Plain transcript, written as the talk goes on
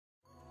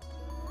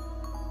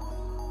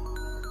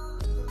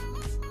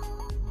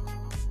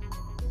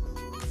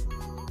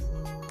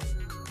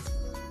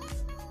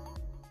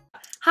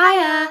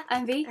Hiya,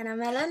 I'm V. And I'm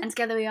Melon. And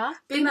together we are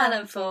Be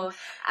Melon for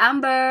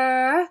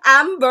Amber.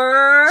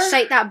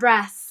 Shake That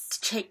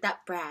breast. Shake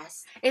that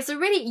breast. It's a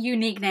really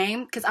unique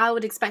name because I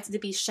would expect it to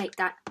be Shake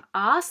That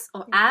Ass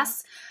or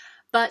Ass,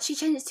 but she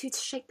changed it to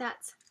Shake That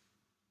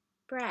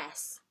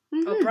Breast.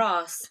 Or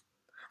brass.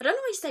 I don't know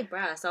why you say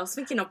brass. I was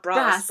thinking of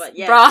brass. But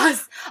yeah.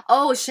 Brass.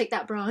 Oh, Shake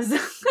That Bras.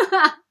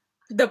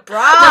 The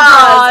bras.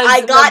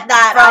 I got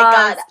that. Bras.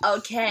 I got.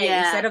 Okay.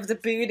 Yeah. Instead of the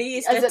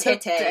booties, the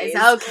titties.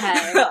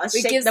 Okay.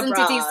 We give some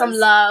titties some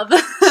love.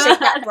 Shake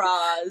that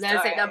bras.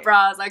 Let's shake that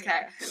bras.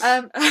 Okay.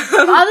 Other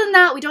than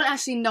that, we don't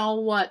actually know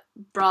what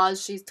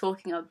bras she's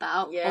talking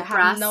about. Yeah, or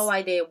I have no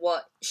idea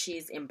what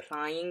she's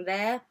implying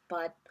there,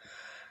 but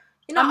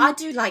you know, I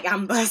do like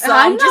Amber, so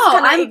I'm just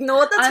gonna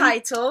ignore the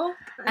title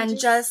and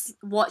just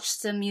watch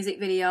the music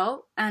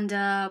video. And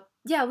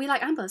yeah, we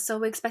like Amber, so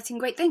we're expecting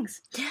great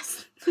things.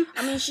 Yes.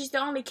 I mean, she's the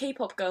only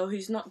K-pop girl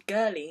who's not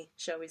girly,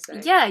 shall we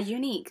say? Yeah,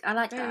 unique. I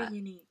like Very that.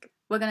 unique.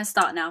 We're gonna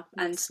start now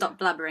and stop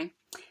blabbering.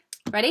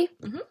 Ready?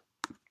 Mm-hmm.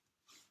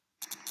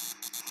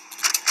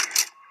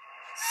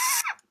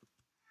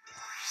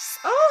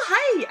 Oh,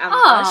 hi,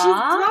 Amber. She's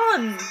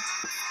blonde.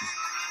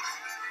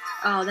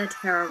 Oh, they're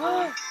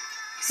terrible.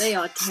 They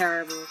are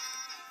terrible.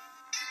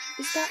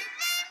 Is that...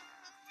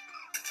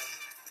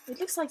 It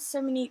looks like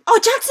so many... Oh,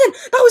 Jackson!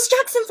 That was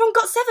Jackson from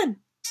GOT7!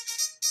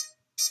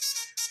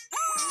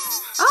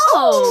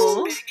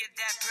 Oh!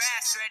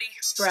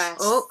 Brass.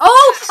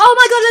 Oh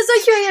my god, that's so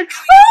cute!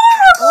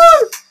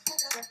 Oh!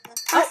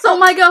 I saw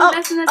my girl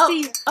from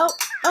SNSD. Oh,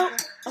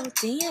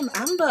 damn,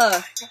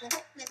 Amber.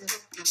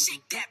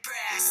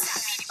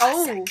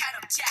 Oh.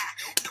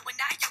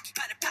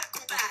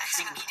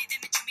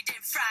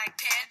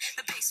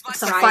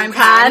 It's a frying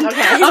pan.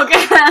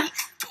 Okay.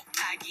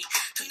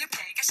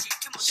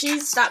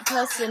 She's that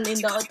person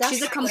in the...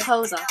 She's a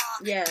composer.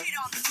 Yeah.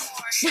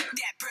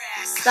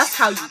 That's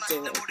how you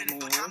do it, man.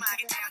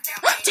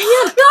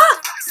 Tae-yeon!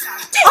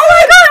 Oh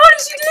my god, what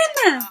is she doing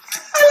there?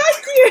 I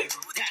like you!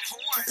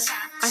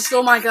 I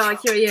saw my girl,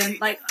 Hyo-yeon.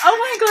 Like, oh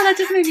my god, that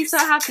just made me so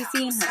happy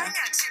seeing her.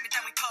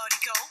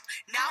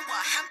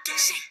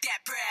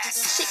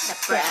 Shake that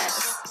breast.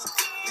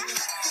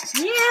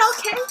 Yeah,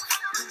 okay.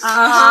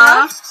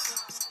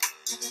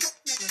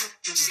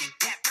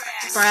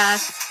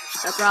 Brass.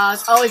 The brass.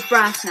 Oh, it's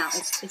brass now.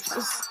 It's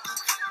brass.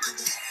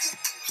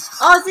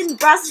 Oh, it's in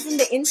brass is in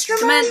the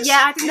instrument?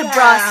 Yeah, I think the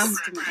brass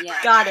instrument,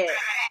 yeah. Got it.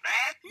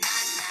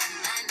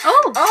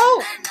 Oh!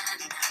 Oh!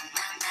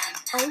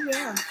 Oh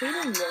yeah, I'm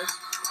feeling this.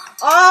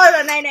 Oh,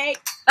 the nay-nay.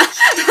 Got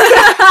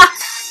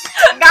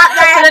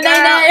that, the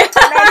nay-nay.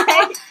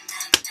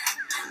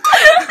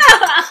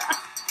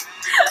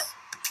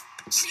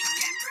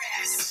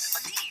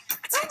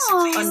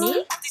 Oh,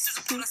 Oni?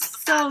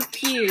 So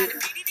cute.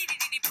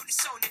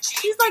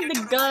 She's like the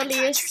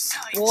girliest,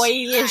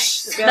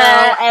 boyish girl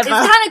It's ever.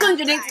 kind of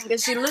contradicting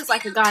because she looks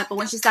like a guy, but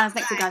when she stands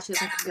next to a guy, she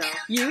looks like a girl.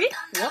 Yui?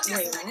 What?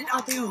 Wait, what?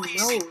 I don't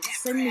even know.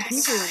 So many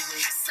people in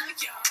this.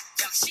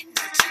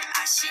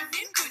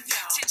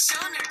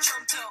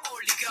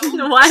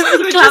 Why are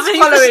we just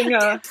following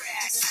her?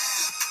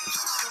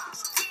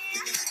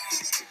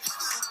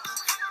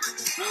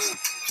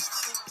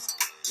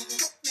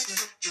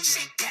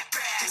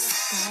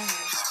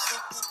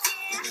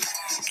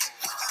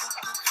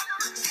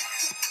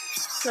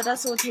 So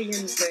that's what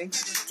Tae-yeon is doing.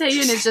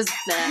 Tae-yeon is just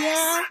there.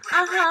 Yeah,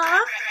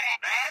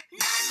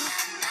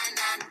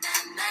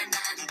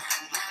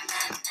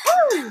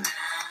 Ooh.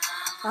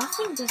 I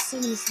think there's so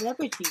many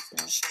celebrities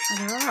there.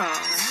 There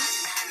are.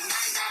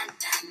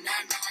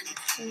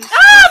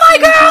 Oh my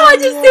girl! I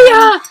just see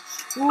her!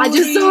 I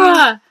just saw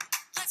her!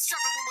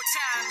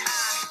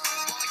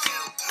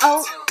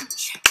 Oh.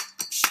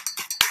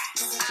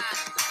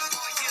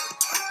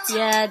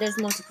 Yeah, there's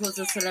multiples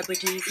of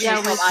celebrities,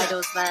 K-pop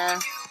idols there.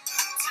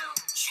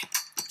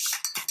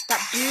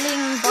 That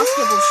bling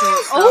basketball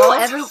shorts. Oh,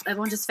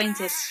 everyone just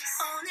fainted.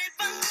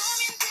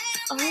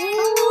 Oh, she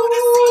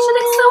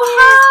looks so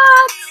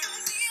hot!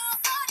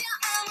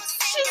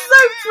 She's so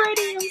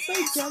pretty, I'm so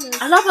jealous.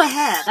 I love her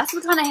hair. That's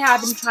the kind of hair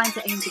I've been trying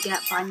to aim to get,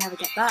 but I never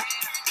get that.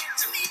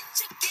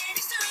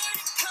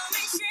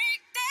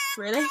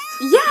 Really?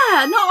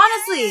 Yeah, no,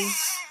 honestly.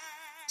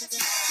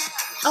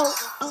 Oh.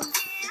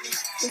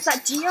 Is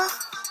that Gia?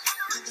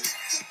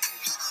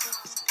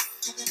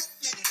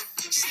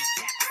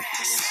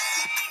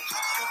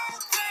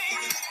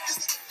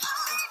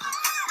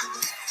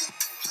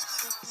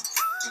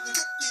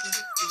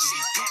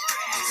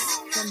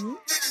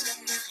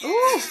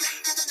 Ooh.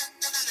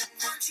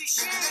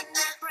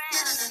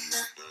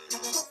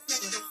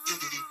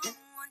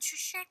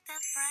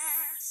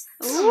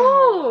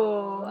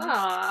 Ooh.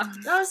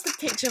 That was the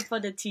picture for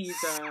the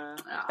teaser.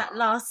 That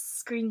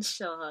last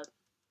screenshot.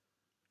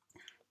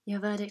 Your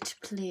verdict,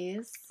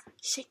 please.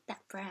 Shake that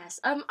brass.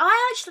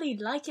 I actually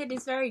like it.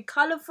 It's very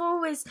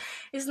colourful.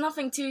 It's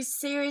nothing too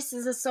serious.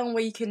 It's a song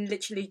where you can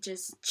literally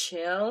just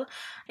chill.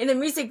 In the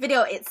music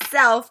video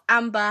itself,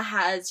 Amber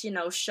has,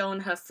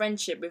 shown her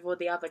friendship with all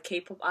the other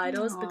K-pop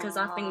idols. Aww. Because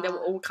I think they were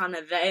all kind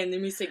of there in the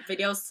music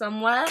video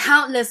somewhere.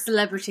 Countless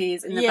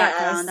celebrities in the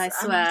background, I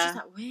swear. I'm just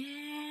like,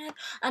 weird.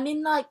 And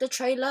in the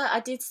trailer, I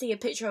did see a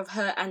picture of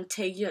her and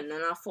Tae-yeon,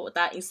 and I thought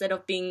that instead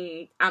of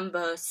being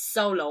Amber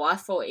solo, I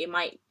thought it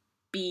might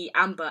be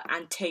Amber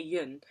and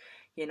Tae-yeon,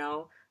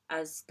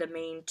 as the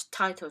main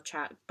title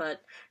track.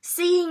 But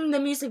seeing the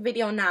music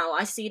video now,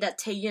 I see that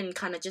Tae-yeon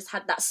kind of just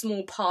had that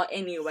small part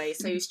anyway,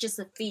 so it's just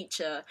a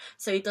feature,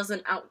 so it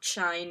doesn't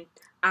outshine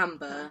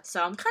Amber.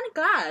 So I'm kind of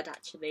glad,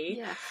 actually.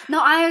 Yeah.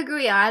 No, I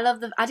agree. I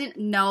didn't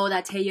know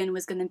that Tae-yeon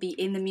was going to be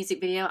in the music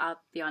video,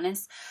 I'll be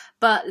honest.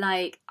 But,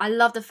 I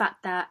love the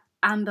fact that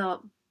Amber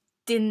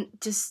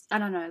didn't just, I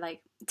don't know,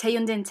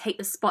 Tae-yeon didn't take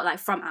the spotlight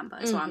from Amber,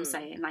 is what I'm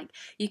saying.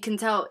 You can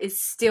tell it's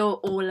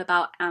still all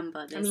about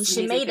Amber.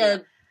 She made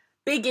a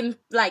big,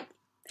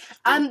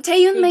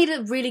 Tae-yeon made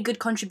a really good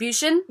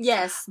contribution.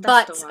 Yes,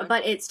 that's the one.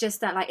 But it's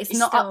just that, it's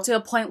not still, up to a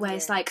point where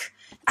it's out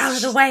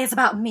of the way, it's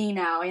about me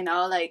now,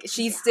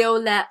 she still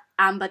let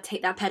Amber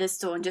take that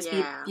pedestal and just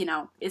be,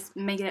 it's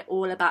making it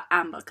all about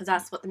Amber, because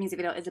that's what the music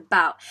video is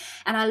about.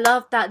 And I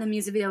love that the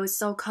music video is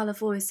so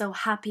colourful, it's so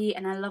happy,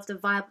 and I love the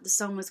vibe of the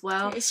song as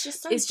well. Yeah, it's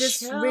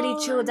just really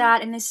chilled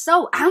out, and it's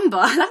so Amber.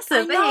 That's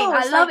the thing.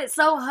 I love it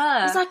so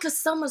her. It's like a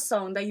summer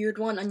song that you'd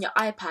want on your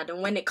iPad,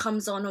 and when it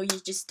comes on, all you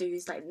just do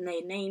is nay,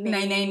 nay,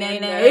 nay, nay, nay,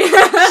 nay,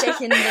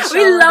 shaking the shoulders.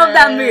 We love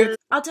that move.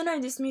 I don't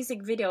know, this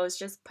music video is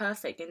just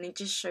perfect, and it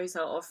just shows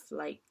her off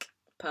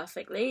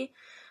perfectly.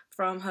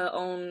 From her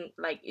own,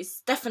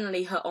 it's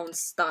definitely her own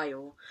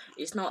style.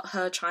 It's not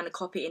her trying to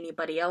copy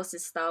anybody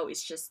else's style.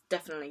 It's just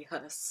definitely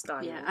her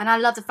style. Yeah, and I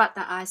love the fact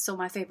that I saw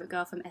my favourite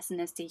girl from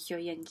SNSD,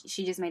 Hyo-yeon.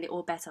 She just made it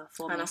all better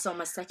for me. And I saw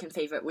my second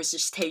favourite, which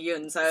is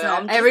Tae-yeon. So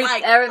I'm just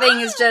everything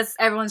is just,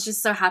 everyone's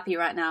just so happy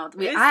right now.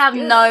 I have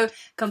no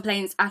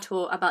complaints at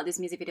all about this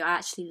music video. I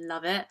actually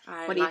love it.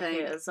 What do you think?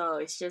 It as well.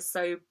 It's just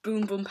so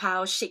boom, boom,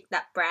 pow, shake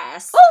that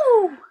brass.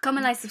 Ooh!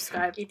 Comment,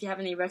 subscribe. If you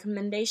have any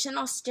recommendation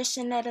or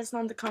suggestion, let us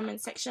know in the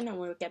comment section, and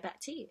we'll get back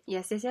to you.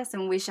 Yes,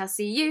 and we shall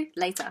see you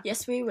later.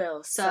 Yes, we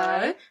will.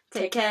 So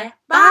take care.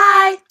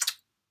 Bye.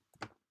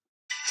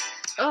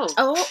 Oh,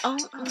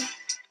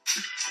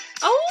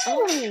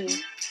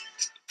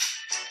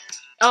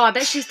 I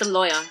bet she's the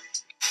lawyer.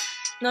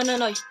 No.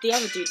 The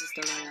other dude is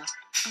the lawyer.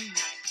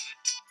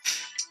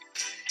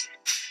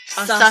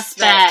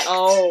 Suspect.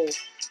 Oh.